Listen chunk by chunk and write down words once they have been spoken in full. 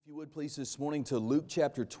would please this morning to Luke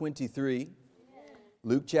chapter 23.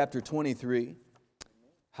 Luke chapter 23.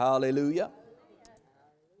 Hallelujah.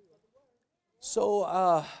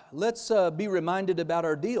 So let's be reminded about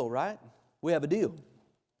our deal, right? We have a deal.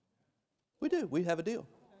 We do. We have a deal.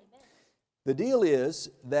 The deal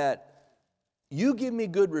is that you give me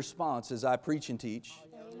good response as I preach and teach.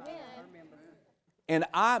 And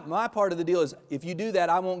my part of the deal is if you do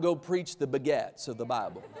that, I won't go preach the begats of the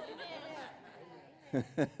Bible.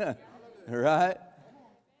 Right?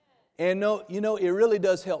 And it really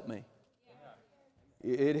does help me.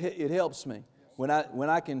 It helps me. When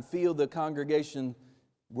I can feel the congregation,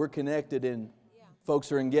 we're connected and folks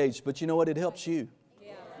are engaged. But you know what? It helps you.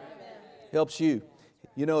 Helps you.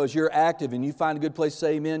 You know, as you're active and you find a good place to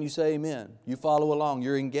say amen, you say amen. You follow along,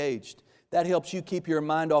 you're engaged. That helps you keep your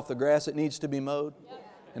mind off the grass that needs to be mowed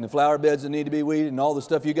and the flower beds that need to be weeded and all the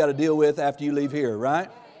stuff you got to deal with after you leave here, right?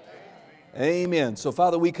 Amen. So,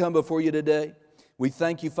 Father, we come before you today. We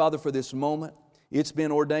thank you, Father, for this moment. It's been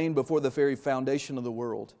ordained before the very foundation of the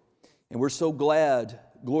world. And we're so glad,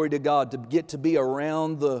 glory to God, to get to be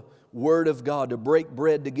around the Word of God, to break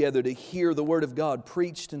bread together, to hear the Word of God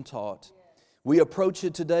preached and taught. We approach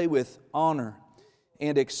it today with honor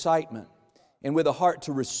and excitement and with a heart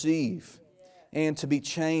to receive and to be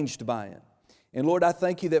changed by it. And Lord, I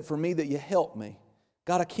thank you that for me that you help me.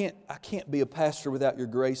 God, I can't be a pastor without your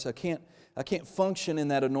grace. I can't function in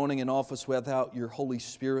that anointing and office without your Holy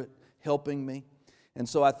Spirit helping me. And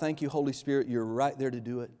so I thank you, Holy Spirit, you're right there to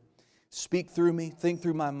do it. Speak through me, think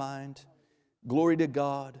through my mind. Glory to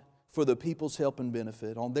God for the people's help and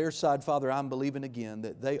benefit. On their side, Father, I'm believing again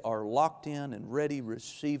that they are locked in and ready,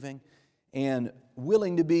 receiving, and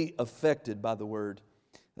willing to be affected by the Word.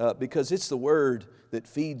 Because it's the Word that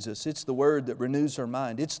feeds us. It's the Word that renews our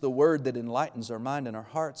mind. It's the Word that enlightens our mind and our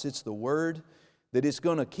hearts. It's the Word that is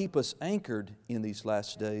going to keep us anchored in these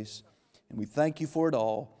last days. And we thank you for it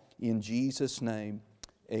all. In Jesus' name,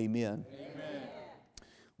 amen. Amen.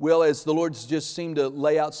 Well, as the Lord's just seemed to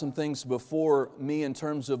lay out some things before me in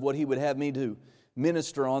terms of what He would have me to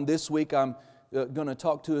minister on, this week I'm going to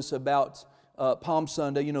talk to us about Palm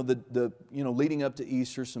Sunday, leading up to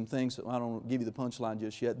Easter, some things. I don't give you the punchline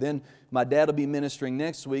just yet. Then my dad will be ministering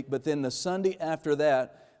next week, but then the Sunday after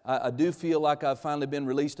that, I do feel like I've finally been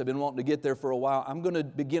released. I've been wanting to get there for a while. I'm going to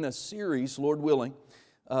begin a series, Lord willing,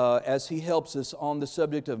 as He helps us on the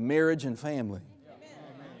subject of marriage and family. Amen.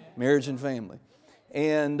 Marriage and family.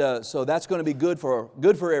 And so that's going to be good for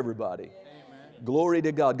everybody. Amen. Glory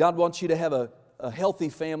to God. God wants you to have a healthy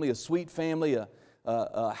family, a sweet family,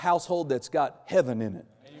 a household that's got heaven in it.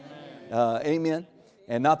 Amen.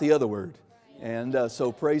 And not the other word. And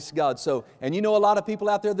so praise God. So, and you know a lot of people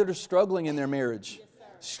out there that are struggling in their marriage,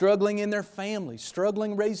 struggling in their family,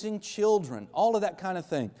 struggling raising children, all of that kind of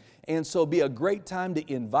thing. And so be a great time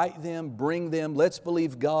to invite them, bring them. Let's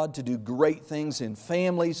believe God to do great things in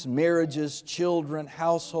families, marriages, children,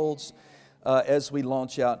 households, as we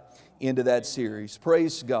launch out into that series.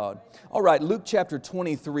 Praise God. All right, Luke chapter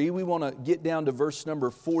 23, we want to get down to verse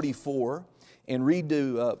number 44 and read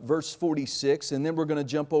to verse 46, and then we're going to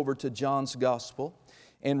jump over to John's Gospel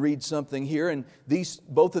and read something here. And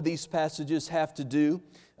both of these passages have to do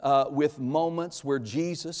with moments where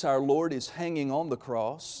Jesus, our Lord, is hanging on the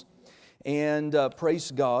cross. And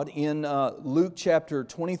praise God, in Luke chapter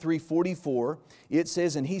 23, 44, it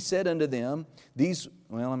says, "And He said unto them,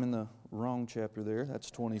 I'm in the wrong chapter there.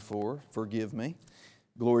 That's 24. Forgive me.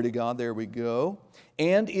 Glory to God. There we go.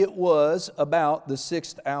 And it was about the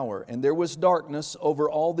 6th hour, and there was darkness over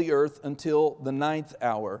all the earth until the 9th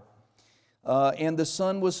hour. And the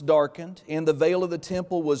sun was darkened, and the veil of the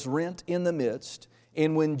temple was rent in the midst.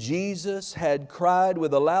 And when Jesus had cried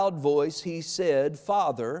with a loud voice, He said,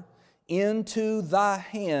 Father, into Thy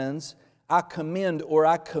hands I commend," or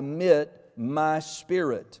I commit, "my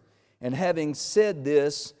spirit. And having said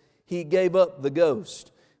this, He gave up the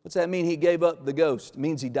ghost." What's that mean, He gave up the ghost? It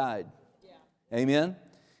means He died. Yeah. Amen?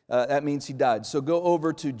 That means He died. So go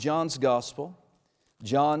over to John's Gospel,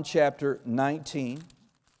 John chapter 19.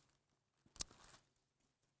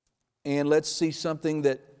 And let's see something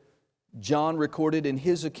that John recorded in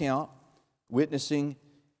his account, witnessing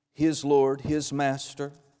his Lord, his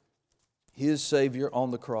Master, his Savior on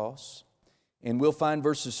the cross. And we'll find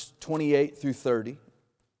verses 28 through 30.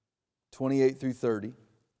 28 through 30.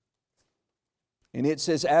 And it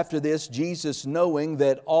says, "After this, Jesus, knowing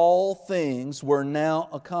that all things were now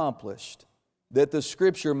accomplished, that the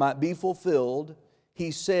Scripture might be fulfilled,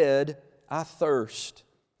 He said, I thirst.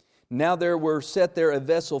 Now there were set there a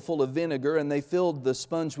vessel full of vinegar, and they filled the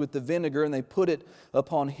sponge with the vinegar, and they put it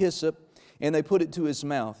upon hyssop, and they put it to His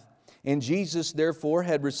mouth. And Jesus therefore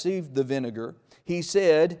had received the vinegar. He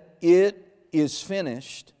said, "It is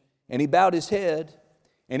finished." And He bowed His head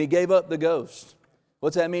and He gave up the ghost.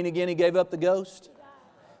 What's that mean again, He gave up the ghost?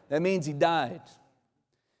 That means He died.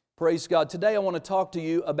 Praise God. Today I want to talk to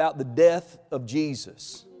you about the death of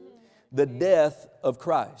Jesus. The death of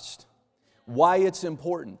Christ. Why it's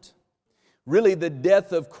important. Really, the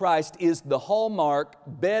death of Christ is the hallmark,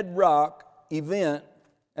 bedrock event.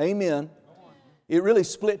 Amen. It really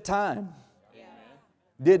split time,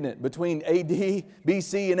 didn't it? Between AD,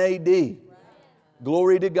 BC and AD.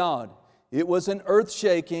 Glory to God. It was an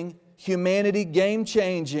earth-shaking, humanity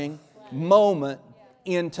game-changing moment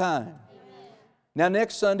in time. Now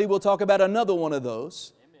next Sunday we'll talk about another one of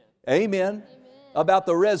those. Amen. About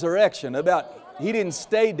the resurrection. About He didn't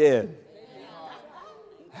stay dead.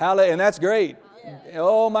 Hallelujah. And that's great.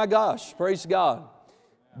 Oh my gosh. Praise God.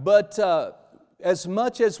 But as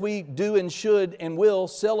much as we do and should and will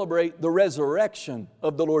celebrate the resurrection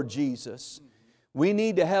of the Lord Jesus, we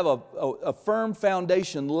need to have a firm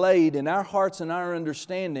foundation laid in our hearts and our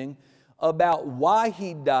understanding about why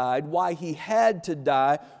He died, why He had to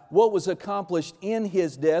die, what was accomplished in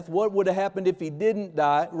His death, what would have happened if He didn't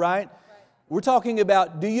die, right? We're talking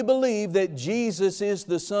about, do you believe that Jesus is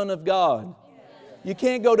the Son of God? You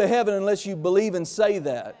can't go to heaven unless you believe and say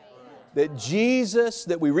that. That Jesus,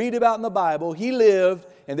 that we read about in the Bible, He lived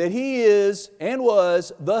and that He is and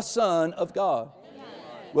was the Son of God.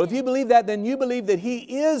 Well, if you believe that, then you believe that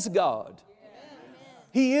He is God.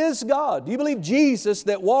 He is God. Do you believe Jesus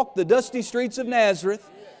that walked the dusty streets of Nazareth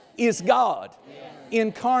is God?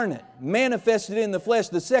 Incarnate, manifested in the flesh,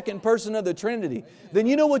 the second person of the Trinity. Then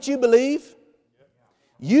you know what you believe?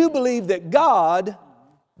 You believe that God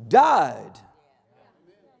died.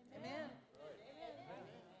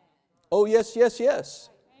 Oh, yes, yes, yes.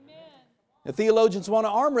 The theologians want to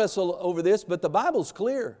arm wrestle over this, but the Bible's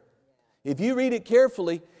clear. If you read it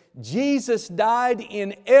carefully, Jesus died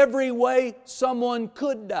in every way someone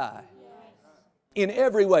could die. In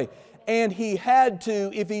every way. And He had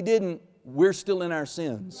to. If He didn't, we're still in our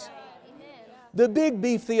sins. The big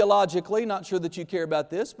beef theologically, not sure that you care about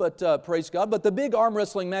this, but praise God, but the big arm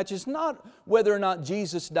wrestling match is not whether or not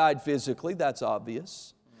Jesus died physically, that's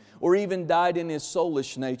obvious, or even died in His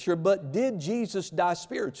soulish nature, but did Jesus die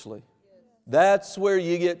spiritually? That's where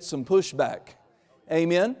you get some pushback.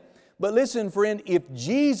 Amen? But listen, friend, if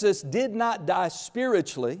Jesus did not die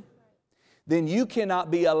spiritually, then you cannot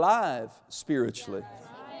be alive spiritually.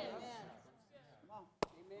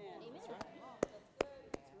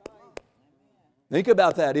 Think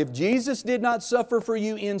about that. If Jesus did not suffer for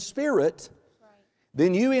you in spirit,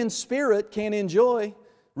 then you in spirit can enjoy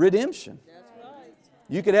redemption.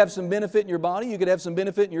 You could have some benefit in your body, you could have some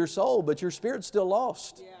benefit in your soul, but your spirit's still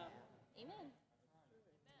lost.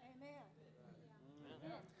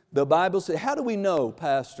 The Bible says, how do we know,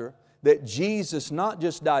 Pastor, that Jesus not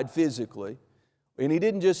just died physically, and He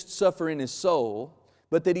didn't just suffer in His soul,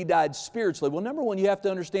 but that He died spiritually? Well, number one, you have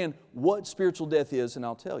to understand what spiritual death is, and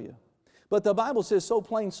I'll tell you. But the Bible says so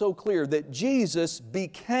plain, so clear, that Jesus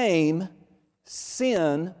became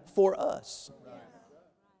sin for us.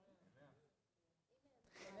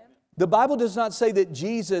 The Bible does not say that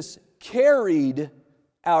Jesus carried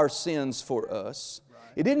our sins for us.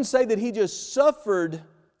 It didn't say that He just suffered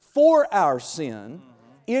for our sin.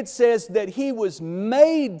 It says that He was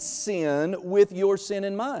made sin with your sin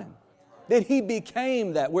in mind. That He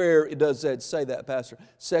became that. Where does that say that, Pastor?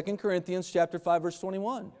 2 Corinthians chapter 5, verse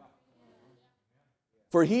 21.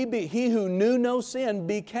 For he who knew no sin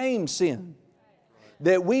became sin,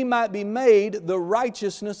 that we might be made the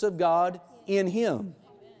righteousness of God in Him.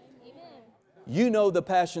 You know the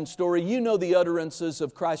Passion story. You know the utterances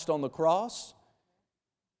of Christ on the cross.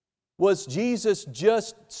 Was Jesus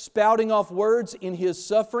just spouting off words in His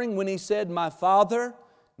suffering when He said, my Father,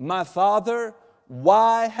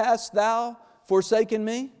 why hast Thou forsaken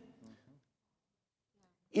me?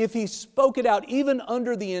 If He spoke it out even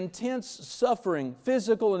under the intense suffering,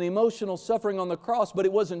 physical and emotional suffering on the cross, but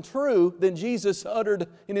it wasn't true, then Jesus uttered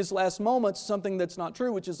in His last moments something that's not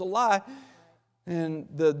true, which is a lie, and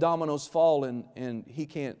the dominoes fall and He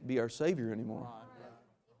can't be our Savior anymore.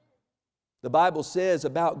 The Bible says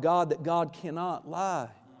about God that God cannot lie.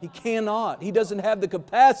 He cannot. He doesn't have the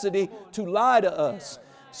capacity to lie to us.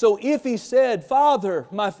 So if He said, Father,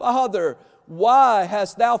 my Father, why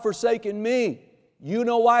hast Thou forsaken me? You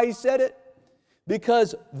know why He said it?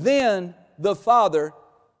 Because then the Father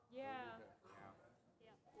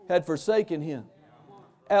had forsaken Him.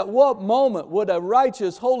 At what moment would a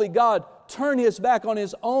righteous, holy God turn His back on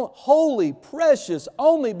His own holy, precious,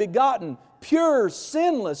 only begotten, pure,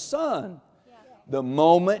 sinless Son? The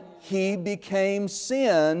moment He became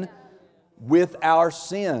sin with our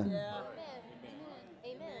sin.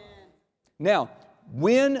 Now,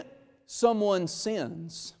 when someone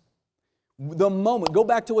sins, the moment, go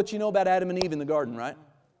back to what you know about Adam and Eve in the garden, right?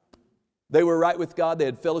 They were right with God. They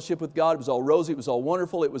had fellowship with God. It was all rosy. It was all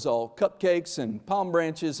wonderful. It was all cupcakes and palm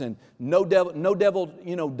branches and no devil,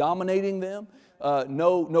 dominating them.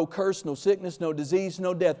 No curse, no sickness, no disease,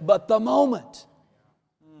 no death. But the moment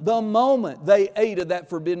they ate of that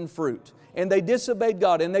forbidden fruit and they disobeyed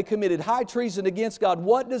God and they committed high treason against God,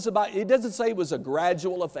 it doesn't say it was a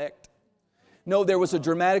gradual effect. No, there was a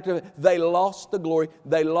dramatic, they lost the glory,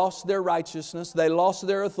 they lost their righteousness, they lost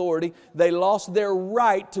their authority, they lost their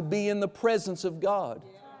right to be in the presence of God.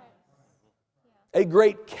 A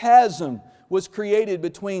great chasm was created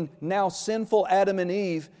between now sinful Adam and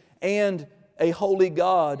Eve and a holy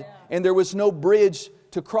God, and there was no bridge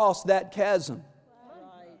to cross that chasm.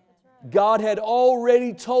 God had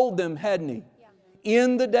already told them, hadn't He?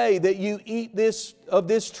 In the day that you eat of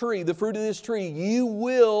this tree, the fruit of this tree, you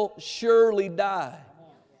will surely die.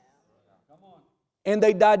 And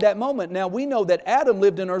they died that moment. Now we know that Adam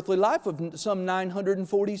lived an earthly life of some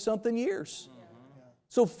 940 something years.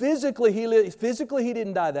 So physically he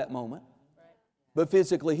didn't die that moment. But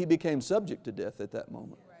physically he became subject to death at that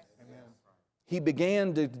moment. He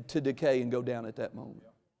began to decay and go down at that moment.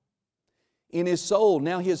 In his soul,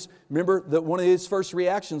 now remember that one of his first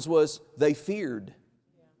reactions was they feared.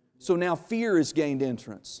 So now fear has gained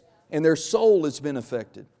entrance and their soul has been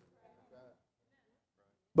affected.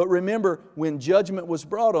 But remember, when judgment was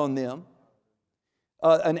brought on them,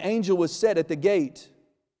 an angel was set at the gate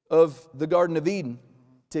of the Garden of Eden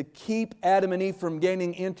to keep Adam and Eve from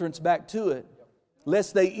gaining entrance back to it,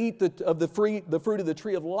 lest they eat the fruit of the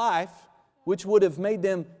tree of life, which would have made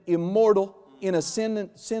them immortal in a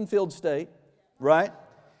sin-filled state. Right?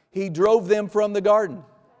 He drove them from the garden.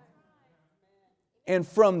 And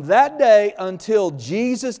from that day until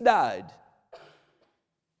Jesus died,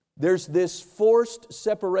 there's this forced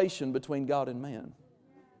separation between God and man.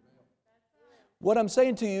 What I'm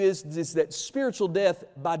saying to you is that spiritual death,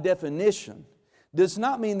 by definition, does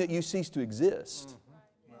not mean that you cease to exist.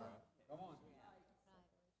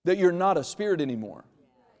 That you're not a spirit anymore.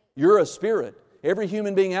 You're a spirit. Every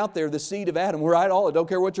human being out there, the seed of Adam, we're all, I don't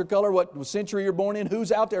care what your color, what century you're born in,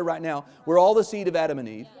 who's out there right now, we're all the seed of Adam and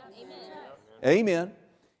Eve. Amen.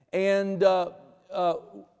 And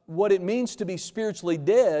what it means to be spiritually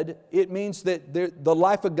dead, it means that the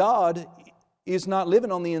life of God is not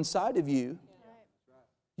living on the inside of you.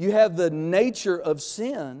 You have the nature of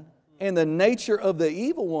sin and the nature of the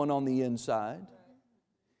evil one on the inside.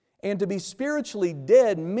 And to be spiritually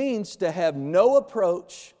dead means to have no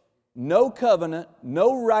approach, no covenant,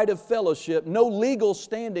 no right of fellowship, no legal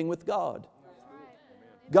standing with God.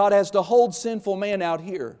 God has to hold sinful man out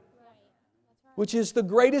here, which is the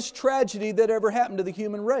greatest tragedy that ever happened to the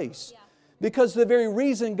human race. Because the very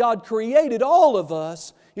reason God created all of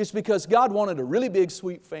us is because God wanted a really big,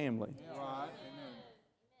 sweet family.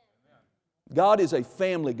 God is a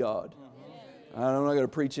family God. I'm not going to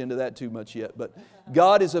preach into that too much yet, but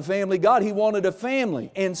God is a family God. He wanted a family,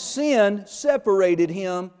 and sin separated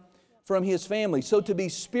Him from His family. So to be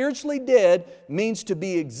spiritually dead means to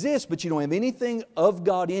exist, but you don't have anything of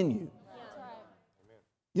God in you.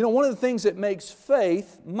 You know, one of the things that makes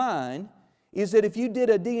faith mine is that if you did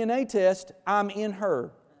a DNA test, I'm in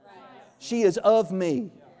her. She is of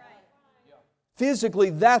me. Physically,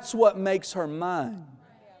 that's what makes her mine.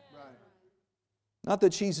 Not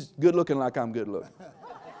that she's good looking like I'm good looking.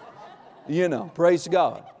 You know, praise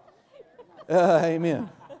God. Amen.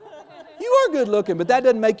 You are good looking, but that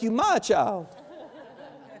doesn't make you my child.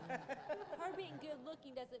 Her being good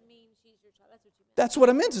looking doesn't mean she's your child. That's what you meant. That's what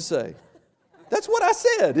I meant to say. That's what I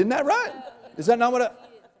said. Isn't that right? Is that not what I...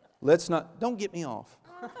 Let's not... Don't get me off.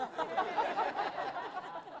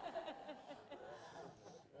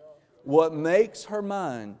 What makes her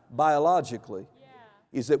mine biologically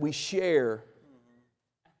is that we share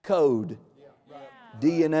code,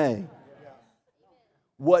 DNA.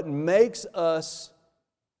 What makes us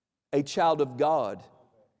a child of God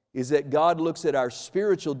is that God looks at our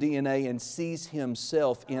spiritual DNA and sees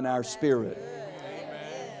Himself in our spirit.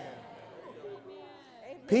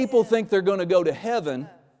 People think they're going to go to heaven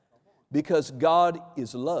because God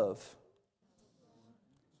is love.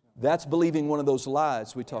 That's believing one of those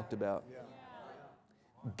lies we talked about.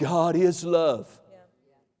 God is love.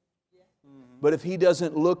 But if He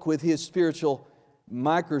doesn't look with His spiritual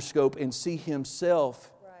microscope and see Himself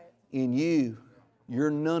in you,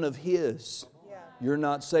 you're none of His. You're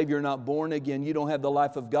not saved. You're not born again. You don't have the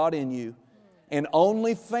life of God in you. And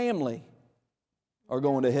only family are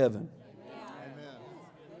going to heaven.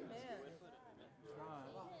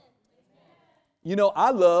 You know, I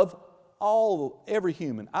love every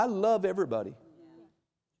human. I love everybody.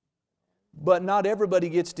 But not everybody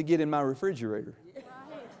gets to get in my refrigerator.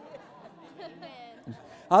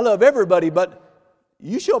 I love everybody, but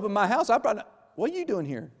you show up at my house, I probably not, what are you doing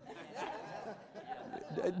here?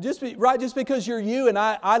 Just because you're you and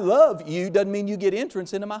I love you doesn't mean you get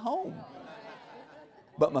entrance into my home.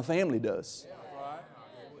 But my family does.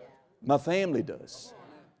 My family does.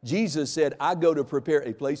 Jesus said, I go to prepare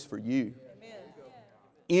a place for you.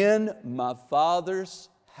 In my Father's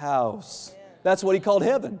house. That's what He called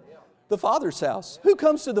heaven. The Father's house. Who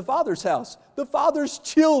comes to the Father's house? The Father's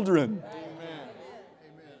children.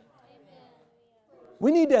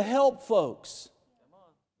 We need to help folks.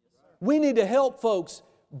 We need to help folks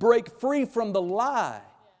break free from the lie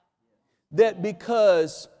that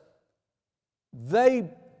because they,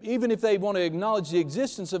 even if they want to acknowledge the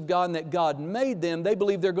existence of God and that God made them, they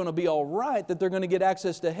believe they're going to be all right, that they're going to get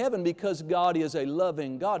access to heaven because God is a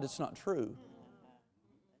loving God. It's not true.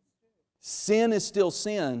 Sin is still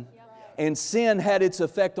sin, and sin had its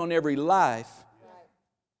effect on every life.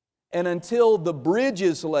 And until the bridge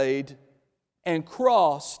is laid and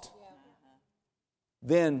crossed,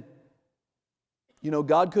 then,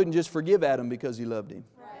 God couldn't just forgive Adam because He loved him.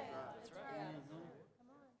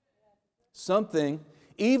 Something,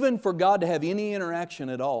 even for God to have any interaction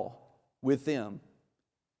at all with them,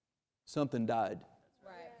 something died.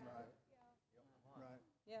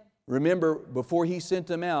 Remember, before He sent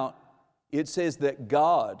them out, it says that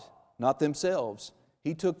God, not themselves,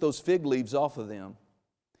 He took those fig leaves off of them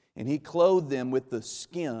and He clothed them with the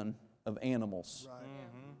skin of animals.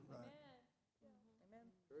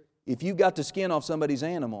 If you got the skin off somebody's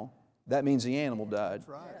animal, that means the animal died.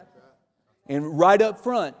 And right up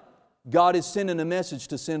front, God is sending a message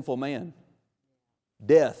to sinful man.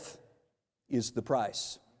 Death is the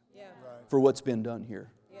price for what's been done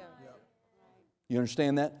here. You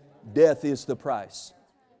understand that? Death is the price.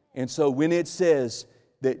 And so when it says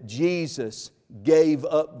that Jesus gave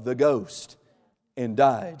up the ghost and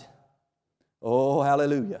died, oh,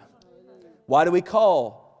 hallelujah. Why do we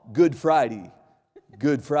call Good Friday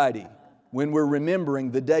Good Friday? When we're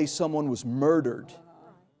remembering the day someone was murdered.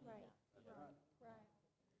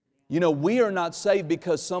 We are not saved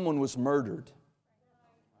because someone was murdered.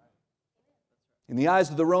 In the eyes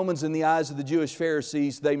of the Romans and the eyes of the Jewish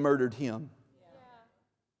Pharisees, they murdered Him.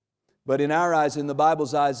 But in our eyes, in the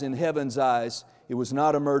Bible's eyes, in heaven's eyes, it was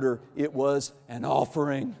not a murder, it was an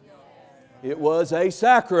offering. It was a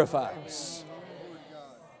sacrifice.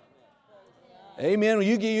 Amen.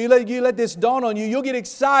 You let this dawn on you, you'll get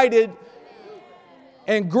excited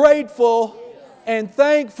and grateful and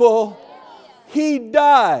thankful. He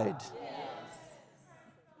died.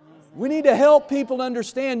 We need to help people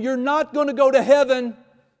understand you're not going to go to heaven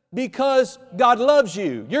because God loves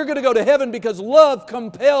you. You're going to go to heaven because love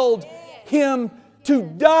compelled Him to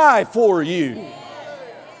die for you.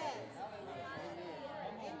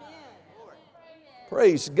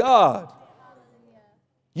 Praise God.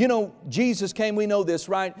 Jesus came, we know this,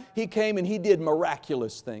 right? He came and He did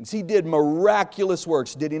miraculous things. He did miraculous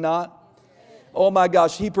works, did He not? Oh my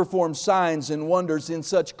gosh, He performed signs and wonders in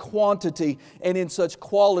such quantity and in such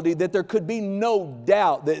quality that there could be no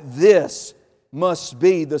doubt that this must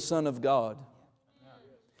be the Son of God.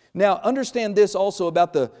 Now, understand this also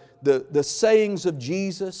about the sayings of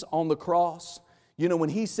Jesus on the cross. When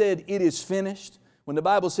He said, "It is finished," when the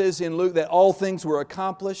Bible says in Luke that all things were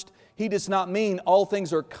accomplished, He does not mean all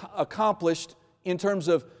things are accomplished in terms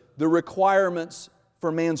of the requirements for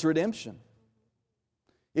man's redemption.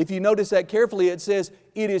 If you notice that carefully, it says,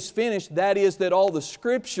 "It is finished," that is, that all the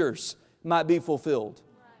Scriptures might be fulfilled.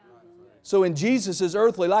 So in Jesus'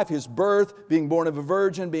 earthly life, His birth, being born of a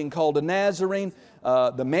virgin, being called a Nazarene,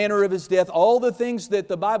 the manner of His death, all the things that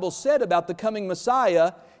the Bible said about the coming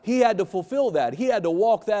Messiah, He had to fulfill that. He had to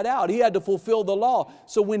walk that out. He had to fulfill the law.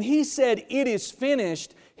 So when He said, "It is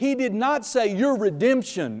finished," He did not say, "Your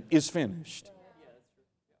redemption is finished."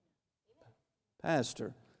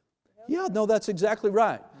 Pastor, yeah, no, that's exactly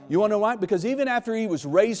right. You want to know why? Because even after He was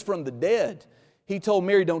raised from the dead, He told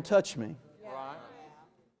Mary, "Don't touch me.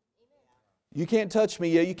 You can't touch me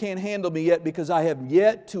yet. You can't handle me yet because I have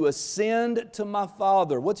yet to ascend to my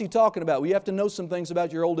Father." What's He talking about? Well, you have to know some things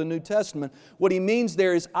about your Old and New Testament. What He means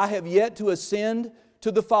there is, I have yet to ascend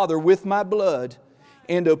to the Father with my blood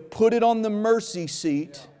and to put it on the mercy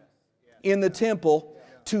seat in the temple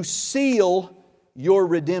to seal your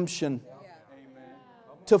redemption,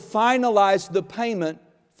 to finalize the payment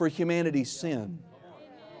for humanity's sin.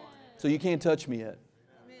 So you can't touch me yet.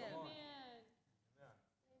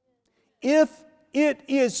 If it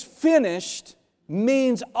is finished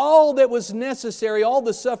means all that was necessary, all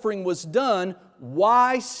the suffering was done.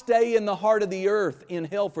 Why stay in the heart of the earth in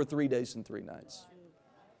hell for 3 days and 3 nights?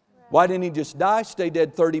 Why didn't He just die, stay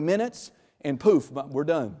dead 30 minutes, and poof, we're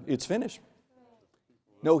done. It's finished.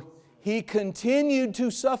 No, He continued to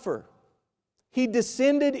suffer. He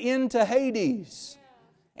descended into Hades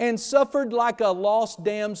and suffered like a lost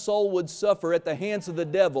damned soul would suffer at the hands of the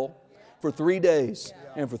devil for 3 days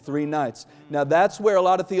and for 3 nights. Now that's where a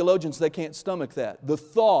lot of theologians, they can't stomach that. The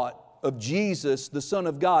thought of Jesus, the Son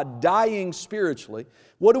of God, dying spiritually.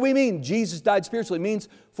 What do we mean Jesus died spiritually? It means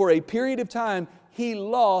for a period of time He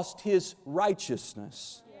lost His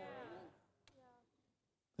righteousness.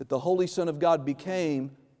 That the Holy Son of God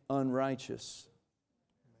became unrighteous.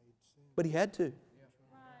 But He had to.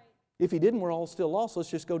 If He didn't, we're all still lost. Let's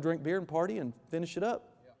just go drink beer and party and finish it up.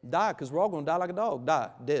 Die, because we're all going to die like a dog. Die,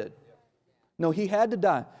 dead. No, He had to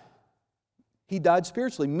die. He died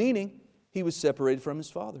spiritually, meaning He was separated from His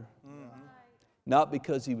Father. Not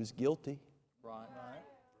because He was guilty,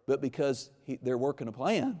 but because they're working a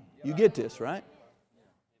plan. You get this, right?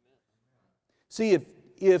 See,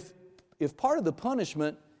 if part of the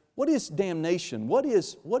punishment, what is damnation? What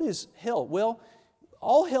is hell? Well,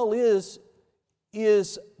 all hell is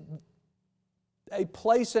a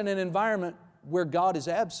place and an environment where God is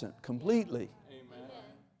absent completely. Amen.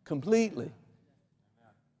 Completely.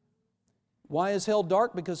 Why is hell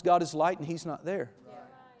dark? Because God is light and He's not there.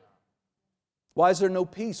 Why is there no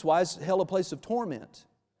peace? Why is hell a place of torment?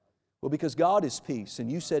 Well, because God is peace and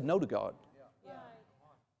you said no to God.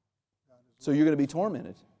 So you're going to be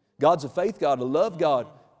tormented. God's a faith God, a love God.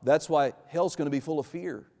 That's why hell's going to be full of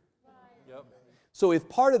fear. So if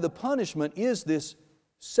part of the punishment is this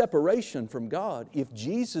separation from God, if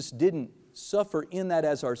Jesus didn't suffer in that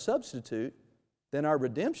as our substitute, then our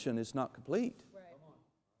redemption is not complete.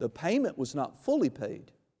 The payment was not fully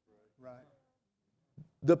paid.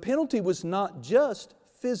 The penalty was not just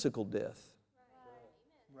physical death.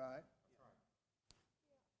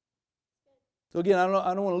 So again,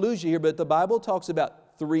 I don't want to lose you here, but the Bible talks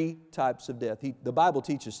about 3 types of death. The Bible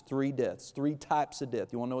teaches 3 deaths, 3 types of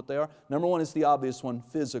death. You want to know what they are? Number 1 is the obvious one,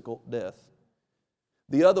 physical death.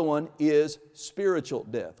 The other one is spiritual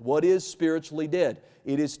death. What is spiritually dead?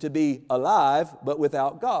 It is to be alive but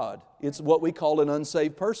without God. It's what we call an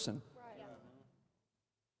unsaved person.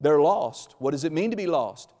 They're lost. What does it mean to be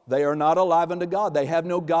lost? They are not alive unto God. They have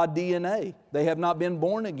no God DNA. They have not been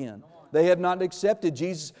born again. They have not accepted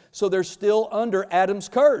Jesus. So they're still under Adam's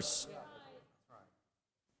curse.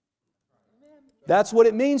 That's what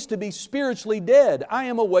it means to be spiritually dead. I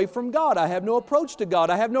am away from God. I have no approach to God.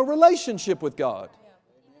 I have no relationship with God.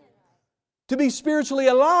 To be spiritually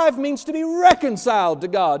alive means to be reconciled to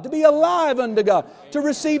God, to be alive unto God, to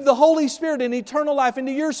receive the Holy Spirit and eternal life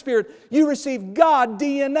into your spirit. You receive God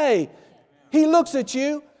DNA. He looks at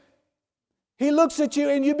you. He looks at you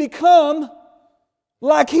and you become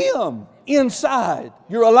like Him inside.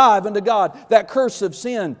 You're alive unto God. That curse of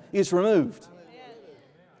sin is removed.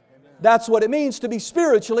 That's what it means to be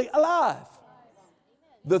spiritually alive.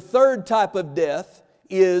 The third type of death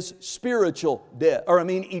is spiritual death,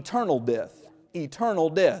 eternal death. Eternal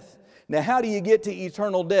death. Now, how do you get to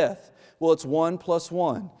eternal death? Well, it's 1 +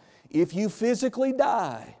 1. If you physically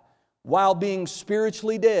die while being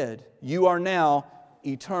spiritually dead, you are now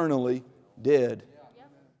eternally dead.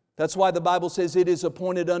 That's why the Bible says it is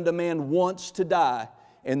appointed unto man once to die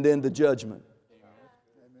and then the judgment.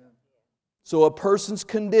 So a person's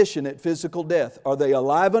condition at physical death, are they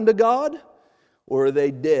alive unto God or are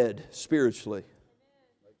they dead spiritually?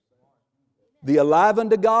 The alive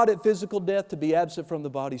unto God at physical death, to be absent from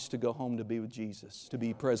the bodies, to go home to be with Jesus, to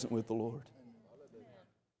be present with the Lord.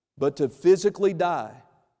 But to physically die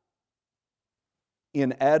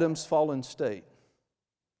in Adam's fallen state,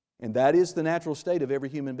 and that is the natural state of every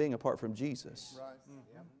human being apart from Jesus. Are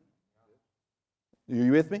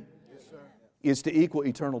you with me? Yes, sir. Is to equal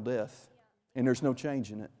eternal death. And there's no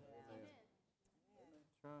change in it.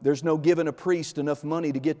 There's no giving a priest enough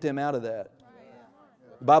money to get them out of that.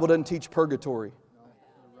 The Bible doesn't teach purgatory.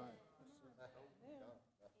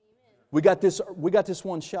 We got this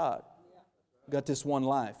one shot. We got this one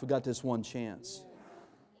life. We got this one chance.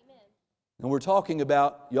 And we're talking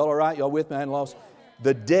about, y'all all right? Y'all with me? I hadn't lost.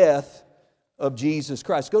 The death of Jesus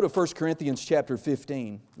Christ. Go to 1 Corinthians chapter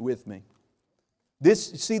 15 with me.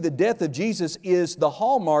 The death of Jesus is the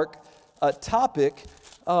hallmark topic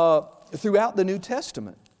throughout the New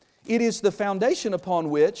Testament. It is the foundation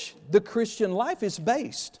upon which the Christian life is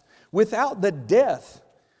based. Without the death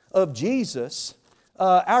of Jesus,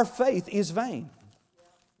 our faith is vain.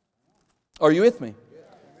 Are you with me?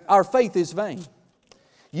 Our faith is vain.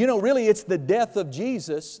 You know, really, it's the death of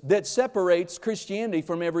Jesus that separates Christianity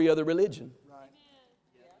from every other religion.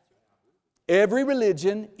 Every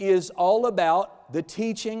religion is all about the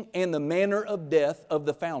teaching and the manner of death of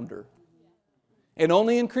the founder. And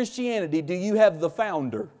only in Christianity do you have the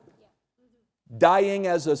founder dying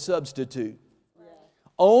as a substitute.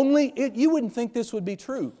 You wouldn't think this would be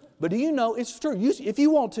true, but do you know it's true? If you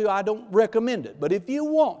want to, I don't recommend it, but if you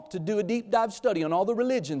want to do a deep dive study on all the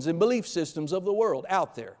religions and belief systems of the world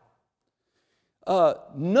out there,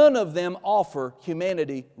 none of them offer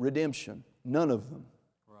humanity redemption. None of them.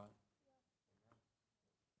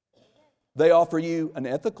 They offer you an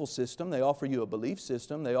ethical system. They offer you a belief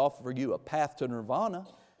system. They offer you a path to nirvana.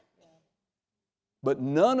 But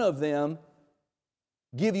none of them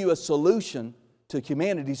give you a solution to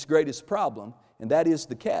humanity's greatest problem, and that is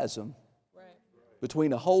the chasm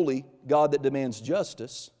between a holy God that demands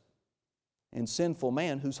justice and sinful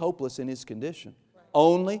man who's hopeless in his condition.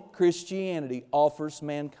 Only Christianity offers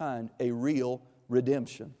mankind a real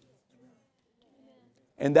redemption.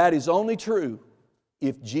 And that is only true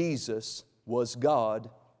if Jesus was God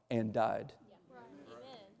and died.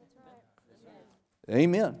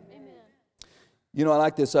 Amen. You know, I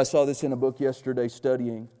like this. I saw this in a book yesterday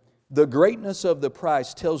studying. The greatness of the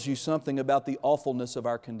price tells you something about the awfulness of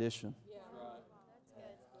our condition.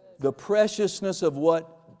 The preciousness of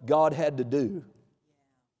what God had to do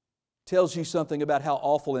tells you something about how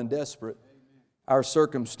awful and desperate our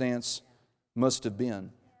circumstance must have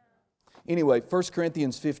been. Anyway, 1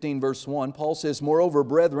 Corinthians 15 verse 1, Paul says, "Moreover,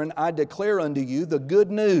 brethren, I declare unto you the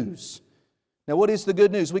good news." Now, what is the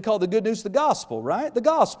good news? We call the good news the gospel, right? The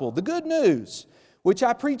gospel, the good news, which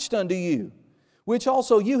I preached unto you, which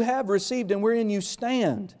also you have received and wherein you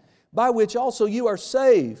stand, by which also you are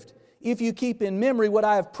saved, if you keep in memory what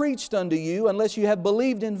I have preached unto you, unless you have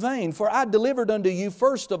believed in vain. For I delivered unto you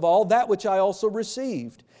first of all that which I also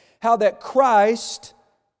received, how that Christ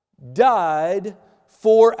died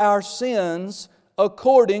for our sins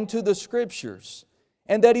according to the Scriptures,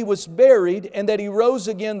 and that He was buried, and that He rose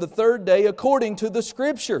again the third day according to the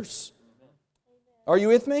Scriptures. Are you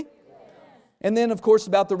with me? And then, of course,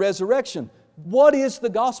 about the resurrection. What is the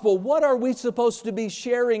gospel? What are we supposed to be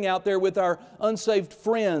sharing out there with our unsaved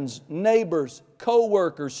friends, neighbors,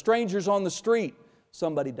 co-workers, strangers on the street?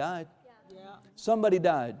 Somebody died. Somebody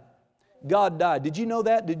died. God died. Did you know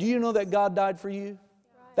that? Did you know that God died for you?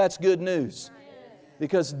 That's good news.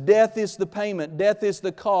 Because death is the payment, death is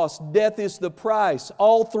the cost, death is the price.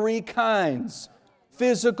 All three kinds.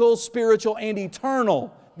 Physical, spiritual, and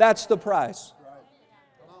eternal. That's the price.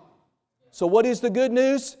 So what is the good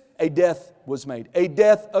news? A death was made. A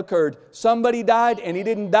death occurred. Somebody died, and He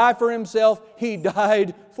didn't die for Himself. He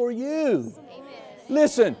died for you.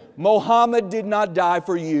 Listen, Muhammad did not die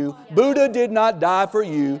for you. Buddha did not die for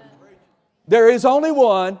you. There is only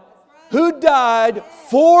one who died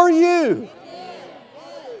for you.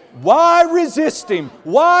 Why resist Him?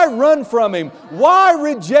 Why run from Him? Why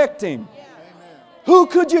reject Him? Who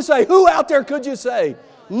could you say? Who out there could you say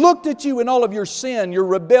looked at you in all of your sin, your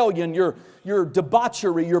rebellion, your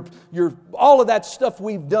debauchery, your all of that stuff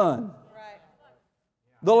we've done?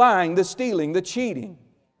 The lying, the stealing, the cheating,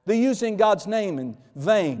 the using God's name in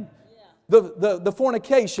vain, the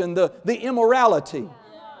fornication, the immorality.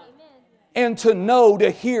 And to know,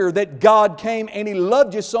 to hear that God came and He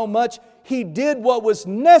loved you so much, He did what was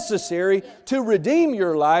necessary to redeem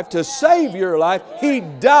your life, to save your life. He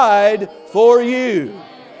died for you.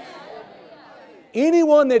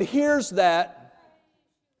 Anyone that hears that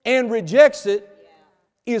and rejects it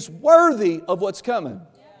is worthy of what's coming.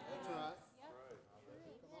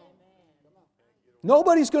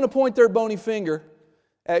 Nobody's going to point their bony finger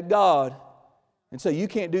at God and say, "You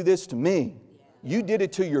can't do this to me. You did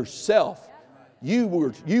it to yourself. You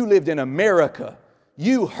lived in America.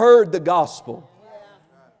 You heard the gospel.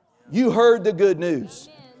 You heard the good news."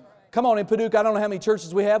 Come on, in Paducah, I don't know how many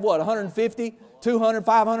churches we have. What, 150, 200,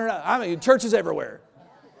 500? I mean, churches everywhere.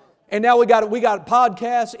 And now we got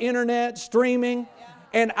podcasts, internet, streaming.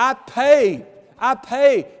 And I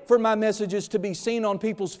pay for my messages to be seen on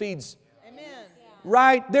people's feeds.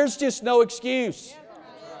 Right? There's just no excuse.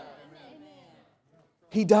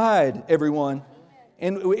 He died, everyone.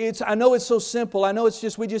 And I know it's so simple. I know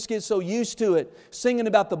we just get so used to it, singing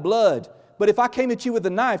about the blood. But if I came at you with a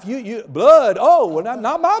knife, blood, oh, well,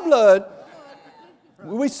 not my blood.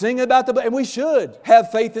 We sing about the blood, and we should have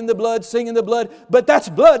faith in the blood, sing in the blood. But that's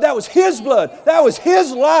blood. That was His blood. That was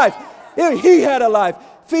His life. He had a life,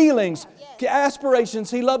 feelings, aspirations.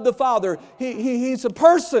 He loved the Father. He's a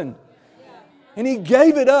person. And He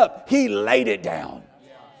gave it up. He laid it down.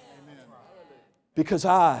 Because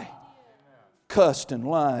I cussed and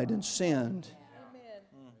lied and sinned.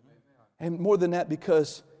 And more than that,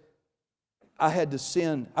 because I had to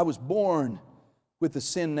sin. I was born with the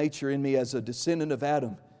sin nature in me as a descendant of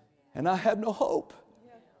Adam. And I have no hope.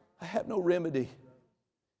 I have no remedy.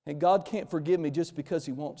 And God can't forgive me just because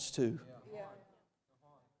He wants to.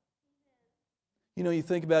 You know, you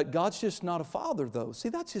think about it, God's just not a father, though. See,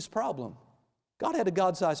 that's His problem. God had a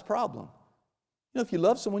God-sized problem. You know, if you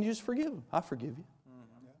love someone, you just forgive them. I forgive you.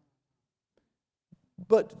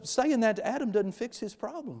 But saying that to Adam doesn't fix his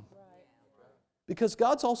problem. Because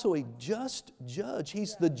God's also a just judge.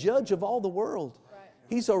 He's the judge of all the world.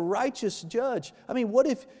 He's a righteous judge. I mean, what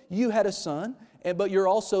if you had a son, but you're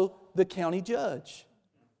also the county judge?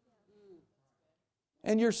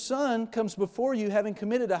 And your son comes before you having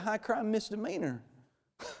committed a high crime misdemeanor.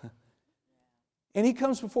 And he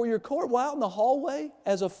comes before your court. Well, out in the hallway,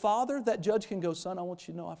 as a father, that judge can go, son, I want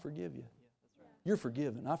you to know I forgive you. You're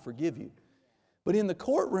forgiven. I forgive you. But in the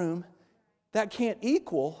courtroom, that can't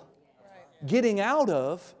equal getting out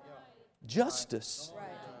of justice.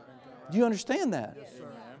 Do you understand that?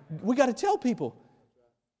 We got to tell people,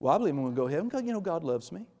 well, I believe I'm going to go to heaven because, you know, God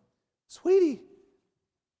loves me. Sweetie,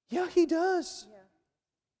 yeah, He does.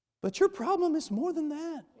 But your problem is more than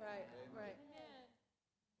that.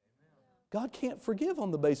 God can't forgive on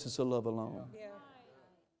the basis of love alone.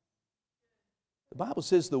 The Bible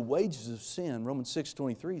says the wages of sin, Romans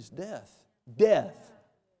 6:23, is death. Death.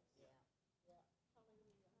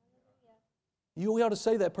 We ought to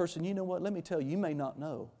say to that person, you know what, let me tell you, you may not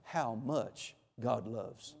know how much God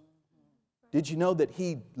loves. Did you know that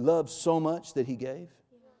He loves so much that He gave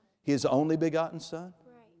His only begotten Son?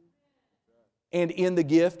 And in the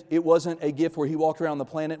gift, it wasn't a gift where He walked around the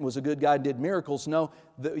planet and was a good guy and did miracles. No,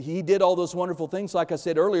 He did all those wonderful things like I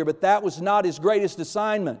said earlier, but that was not His greatest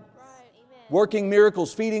assignment. Working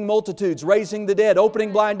miracles, feeding multitudes, raising the dead,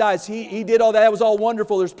 opening blind eyes. He did all that. That was all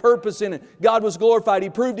wonderful. There's purpose in it. God was glorified. He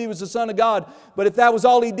proved He was the Son of God. But if that was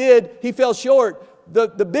all He did, He fell short.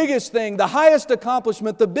 The biggest thing, the highest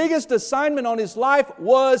accomplishment, the biggest assignment on His life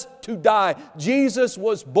was to die. Jesus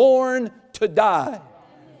was born to die.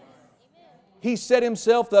 He said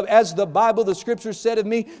Himself, as the Bible, the Scripture said of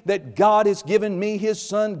me, that God has given me His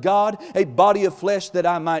Son, God, a body of flesh that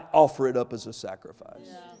I might offer it up as a sacrifice.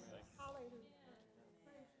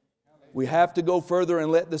 We have to go further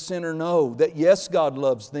and let the sinner know that yes, God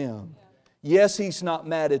loves them. Yes, He's not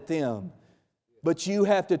mad at them. But you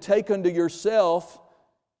have to take unto yourself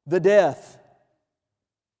the death.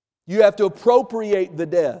 You have to appropriate the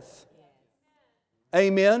death.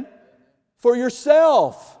 Amen? For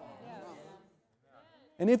yourself.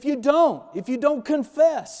 And if you don't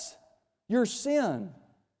confess your sin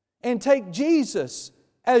and take Jesus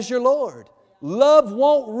as your Lord, love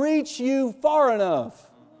won't reach you far enough.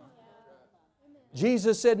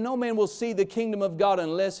 Jesus said, no man will see the kingdom of God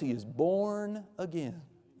unless he is born again.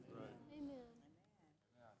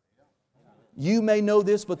 You may know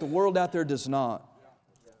this, but the world out there does not.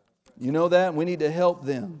 You know that? We need to help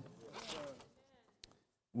them.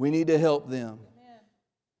 We need to help them.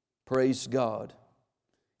 Praise God.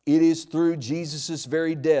 It is through Jesus'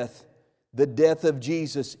 very death. The death of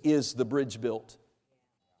Jesus is the bridge built.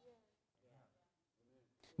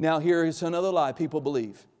 Now here is another lie people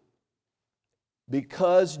believe.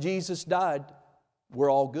 Because Jesus died,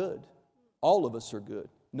 we're all good. All of us are good.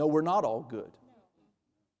 No, we're not all good.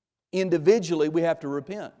 Individually, we have to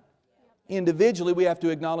repent. Individually, we have to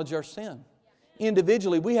acknowledge our sin.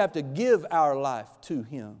 Individually, we have to give our life to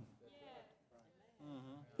Him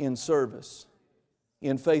in service,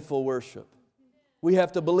 in faithful worship. We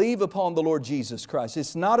have to believe upon the Lord Jesus Christ.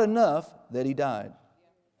 It's not enough that He died.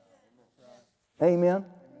 Amen.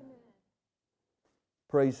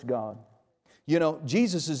 Praise God. You know,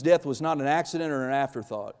 Jesus' death was not an accident or an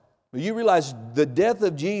afterthought. But you realize the death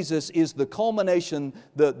of Jesus is the culmination,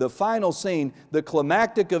 the final scene, the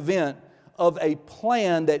climactic event of a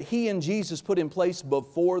plan that He and Jesus put in place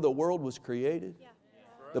before the world was created.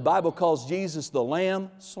 The Bible calls Jesus the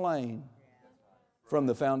Lamb slain from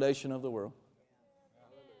the foundation of the world.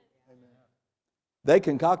 They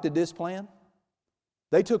concocted this plan.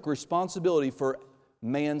 They took responsibility for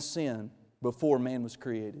man's sin before man was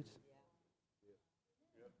created.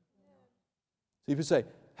 So you could say,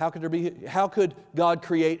 how could God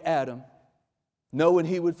create Adam knowing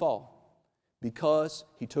he would fall? Because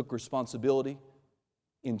He took responsibility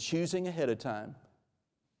in choosing ahead of time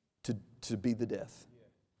to be the death.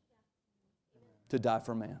 To die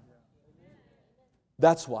for man.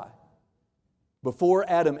 That's why. Before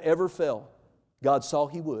Adam ever fell, God saw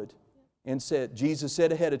he would and said, Jesus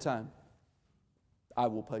said ahead of time, I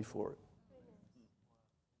will pay for it.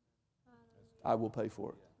 I will pay for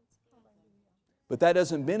it. But that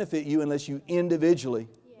doesn't benefit you unless you individually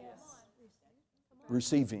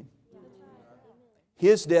receive Him.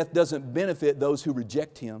 His death doesn't benefit those who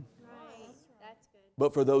reject Him, Right. That's good.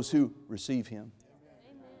 but for those who receive Him.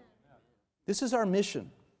 Amen. This is our mission.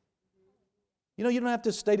 You know, you don't have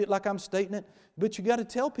to state it like I'm stating it, but you got to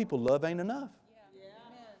tell people love ain't enough.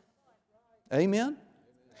 Amen?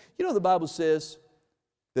 You know, the Bible says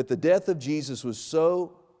that the death of Jesus was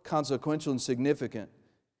so consequential and significant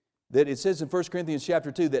that it says in 1 Corinthians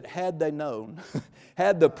chapter 2 that had they known,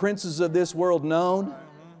 had the princes of this world known,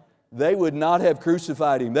 they would not have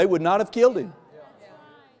crucified Him. They would not have killed Him.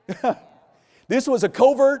 This was a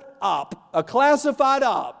covert op, a classified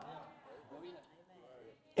op.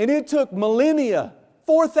 And it took millennia,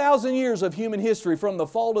 4,000 years of human history from the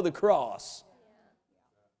fall to the cross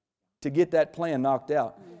to get that plan knocked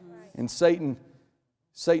out. And Satan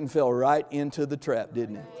fell right into the trap,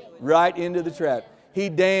 didn't he? Right into the trap. He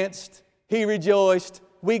danced. He rejoiced.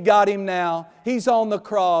 We got Him now. He's on the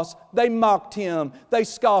cross. They mocked Him. They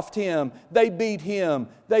scoffed Him. They beat Him.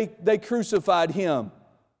 They crucified Him.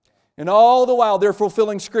 And all the while they're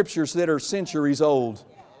fulfilling scriptures that are centuries old.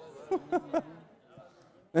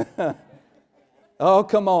 Oh,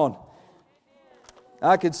 come on.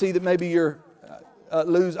 I could see that maybe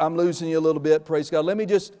I'm losing you a little bit, praise God. Let me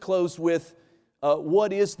just close with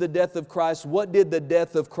what is the death of Christ? What did the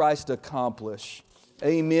death of Christ accomplish?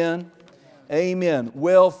 Amen. Amen.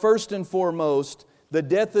 Well, first and foremost, the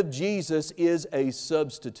death of Jesus is a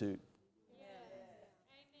substitute.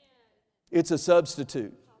 It's a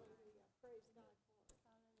substitute.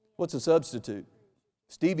 What's a substitute?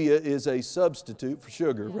 Stevia is a substitute for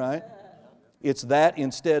sugar, right? It's that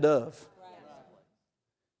instead of.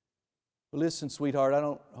 Well, listen, sweetheart, I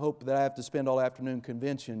don't hope that I have to spend all afternoon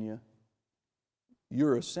convincing you.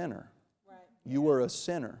 You're a sinner. You were a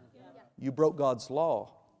sinner. You broke God's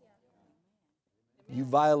law. You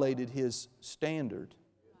violated His standard.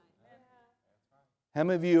 How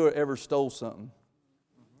many of you ever stole something?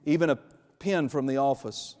 Even a pen from the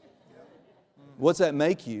office. What's that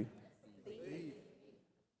make you?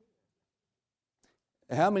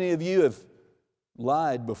 How many of you have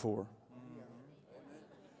lied before?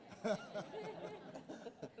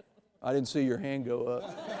 I didn't see your hand go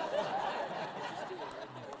up.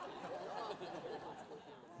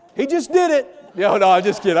 He just did it. No, I'm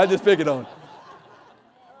just kidding. I just pick it on.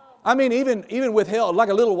 I mean, even withheld, like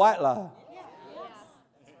a little white lie.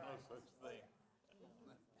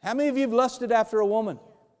 How many of you have lusted after a woman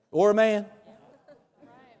or a man?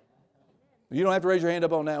 You don't have to raise your hand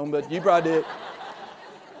up on that one, but you probably did.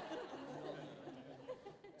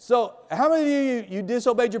 So, how many of you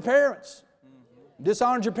disobeyed your parents?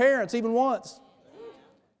 Dishonored your parents even once?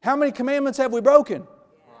 How many commandments have we broken?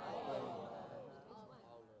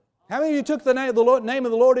 How many of you took the name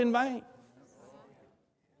of the Lord in vain?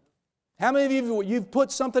 How many of you've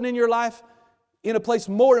put something in your life in a place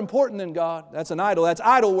more important than God? That's an idol. That's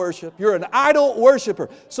idol worship. You're an idol worshiper.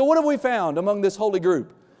 So what have we found among this holy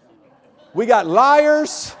group? We got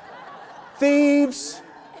liars, thieves,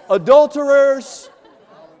 adulterers,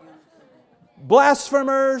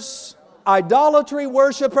 blasphemers, idolatry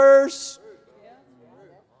worshipers.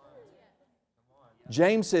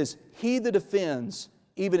 James says, he that offends,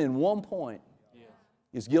 even in one point,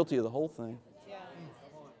 is guilty of the whole thing.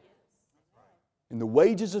 And the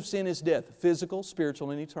wages of sin is death, physical,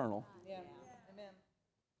 spiritual, and eternal.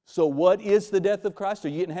 So what is the death of Christ? Are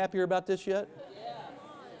you getting happier about this yet?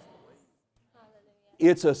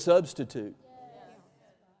 It's a substitute.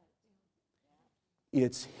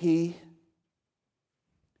 It's He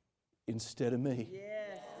instead of me. Yes.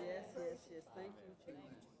 Thank you,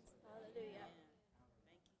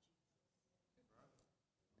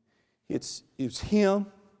 Jesus. It's Him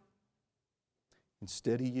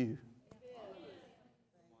instead of you.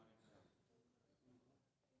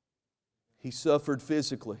 He suffered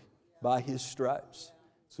physically by His stripes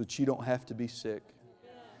so that you don't have to be sick.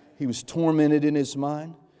 He was tormented in His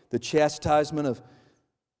mind. The chastisement of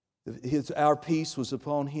our peace was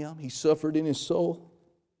upon Him. He suffered in His soul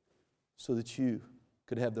so that you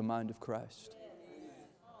could have the mind of Christ.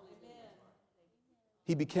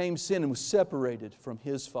 He became sin and was separated from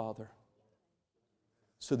His Father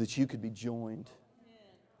so that you could be joined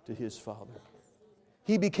to His Father.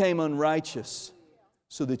 He became unrighteous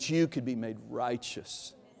so that you could be made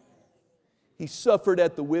righteous. He suffered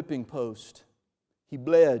at the whipping post. He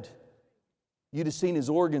bled. You'd have seen His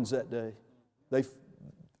organs that day.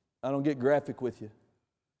 I don't get graphic with you.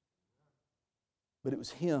 But it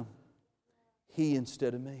was Him. He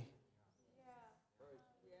instead of me.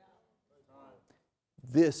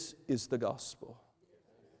 This is the gospel.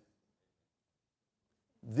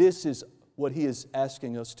 This is what He is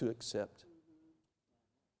asking us to accept.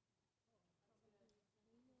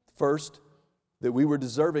 First, that we were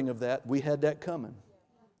deserving of that. We had that coming.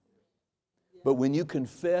 But when you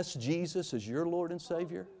confess Jesus as your Lord and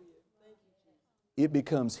Savior, it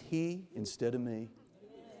becomes He instead of me.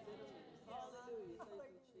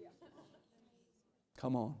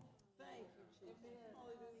 Come on.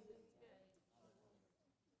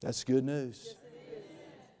 That's good news.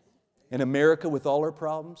 In America, with all our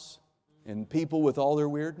problems, and people with all their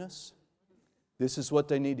weirdness, this is what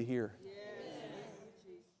they need to hear.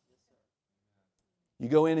 You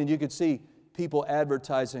go in and you could see people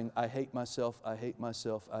advertising, I hate myself, I hate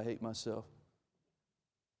myself, I hate myself.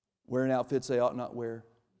 Wearing outfits they ought not wear,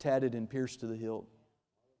 tatted and pierced to the hilt.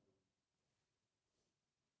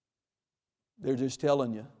 They're just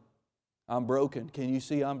telling you, I'm broken. Can you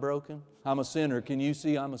see I'm broken? I'm a sinner. Can you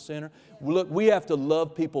see I'm a sinner? Look, we have to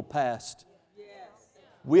love people past.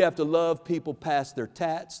 We have to love people past their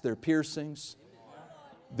tats, their piercings,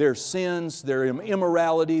 their sins, their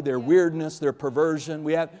immorality, their weirdness, their perversion.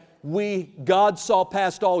 God saw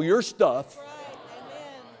past all your stuff.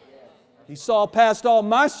 He saw past all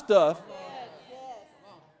my stuff.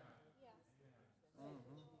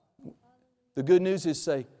 The good news is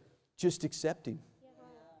say, just accept Him.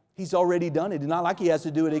 He's already done it. It's not like He has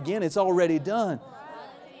to do it again. It's already done.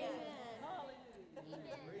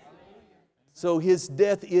 So His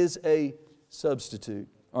death is a substitute.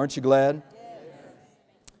 Aren't you glad?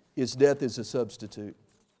 His death is a substitute.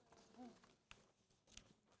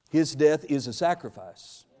 His death is a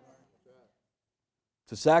sacrifice.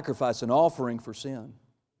 It's a sacrifice, an offering for sin.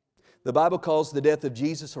 The Bible calls the death of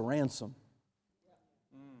Jesus a ransom.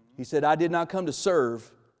 He said, I did not come to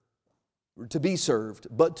serve, or to be served,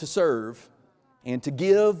 but to serve and to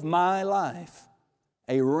give my life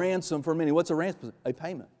a ransom for many. What's a ransom? A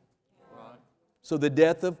payment. So the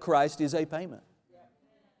death of Christ is a payment.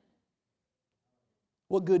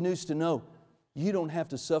 What good news to know. You don't have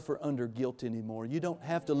to suffer under guilt anymore. You don't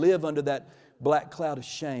have to live under that black cloud of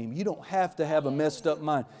shame. You don't have to have a messed up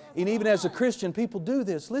mind. And even as a Christian, people do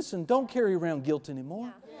this. Listen, don't carry around guilt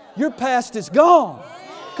anymore. Your past is gone.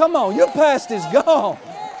 Come on, your past is gone.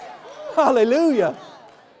 Hallelujah.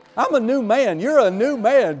 I'm a new man. You're a new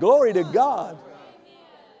man. Glory to God.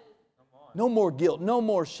 No more guilt, no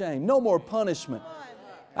more shame, no more punishment.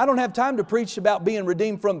 I don't have time to preach about being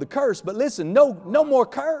redeemed from the curse, but listen, no more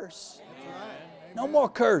curse. No more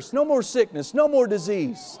curse, no more sickness, no more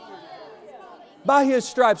disease. By His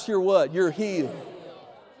stripes you're what? You're healed.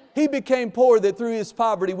 He became poor that through His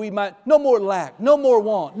poverty we might, no more lack, no more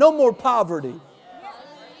want, no more poverty.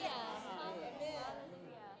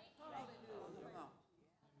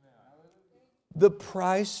 The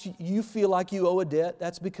price, you feel like you owe a debt,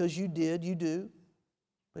 that's because you did, you do.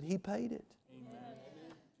 But He paid it.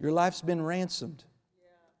 Your life's been ransomed.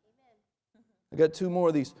 I got two more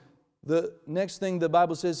of these. The next thing the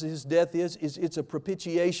Bible says His death is it's a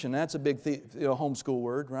propitiation. That's a big homeschool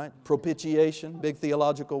word, right? Propitiation, big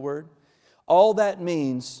theological word. All that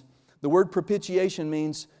means, the word propitiation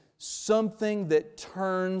means something that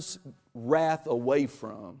turns wrath away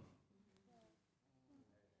from.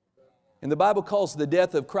 And the Bible calls the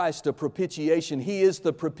death of Christ a propitiation. He is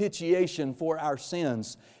the propitiation for our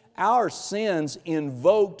sins. Our sins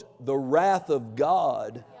invoked the wrath of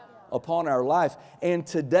God upon our life. And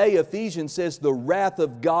today Ephesians says the wrath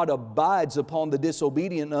of God abides upon the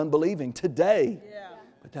disobedient and unbelieving. Today.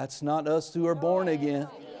 But that's not us who are born again.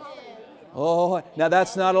 Oh, now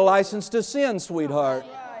that's not a license to sin, sweetheart.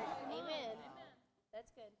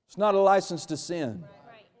 It's not a license to sin.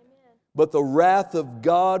 But the wrath of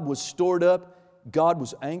God was stored up. God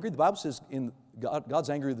was angry. The Bible says God's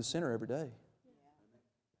angry with the sinner every day.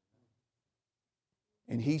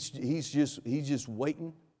 And He's just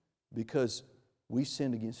waiting because we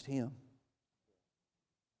sinned against Him.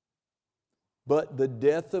 But the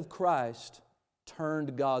death of Christ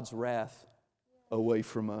turned God's wrath away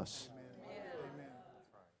from us.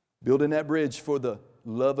 Building that bridge for the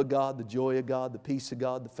love of God, the joy of God, the peace of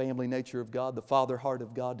God, the family nature of God, the Father heart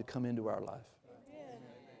of God to come into our life.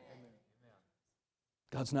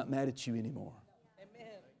 God's not mad at you anymore.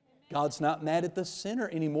 God's not mad at the sinner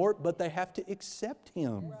anymore, but they have to accept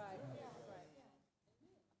Him.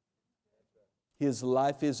 His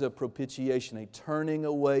life is a propitiation, a turning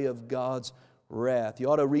away of God's wrath. You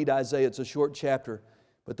ought to read Isaiah. It's a short chapter,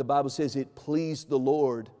 but the Bible says it pleased the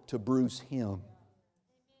Lord to bruise Him.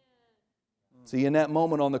 See, in that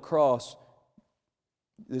moment on the cross,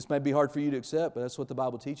 this may be hard for you to accept, but that's what the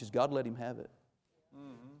Bible teaches. God let Him have it.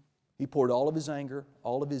 He poured all of His anger,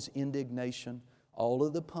 all of His indignation, all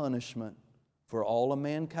of the punishment for all of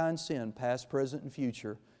mankind's sin, past, present, and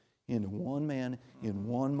future, into one man, in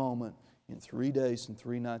one moment, in 3 days and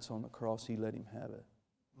 3 nights on the cross. He let Him have it.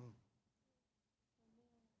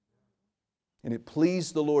 And it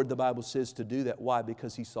pleased the Lord, the Bible says, to do that. Why?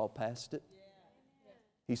 Because He saw past it.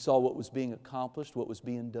 He saw what was being accomplished, what was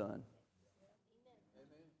being done.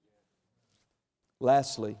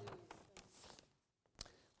 Lastly,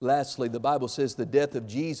 the Bible says the death of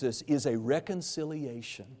Jesus is a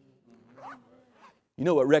reconciliation. You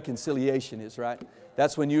know what reconciliation is, right?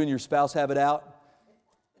 That's when you and your spouse have it out.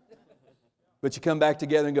 But you come back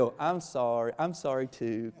together and go, I'm sorry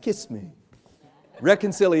too. Kiss me.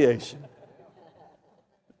 Reconciliation.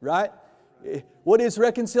 Right? What is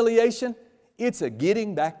reconciliation? It's a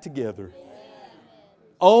getting back together.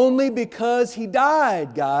 Only because He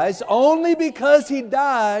died, guys. Only because He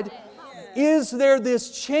died is there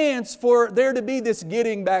this chance for there to be this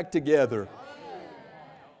getting back together.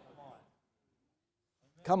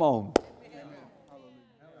 Come on.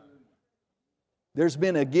 There's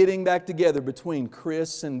been a getting back together between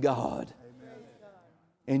Chris and God.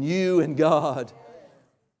 And you and God.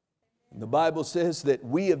 The Bible says that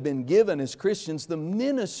we have been given as Christians the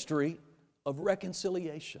ministry of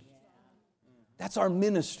reconciliation. That's our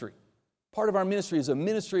ministry. Part of our ministry is a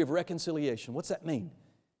ministry of reconciliation. What's that mean?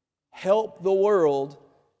 Help the world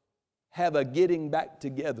have a getting back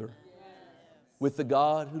together with the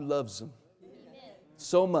God who loves them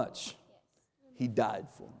so much He died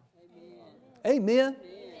for them. Amen.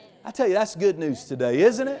 I tell you, that's good news today,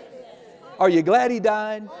 isn't it? Are you glad He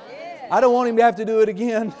died? I don't want Him to have to do it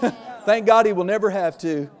again. Thank God He will never have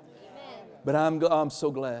to. But I'm so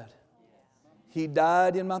glad. He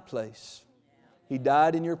died in my place. He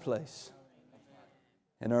died in your place.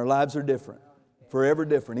 And our lives are different. Forever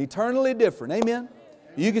different. Eternally different. Amen.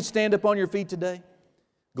 You can stand up on your feet today.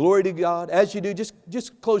 Glory to God. As you do,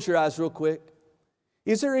 just close your eyes real quick.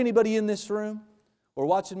 Is there anybody in this room or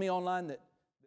watching me online that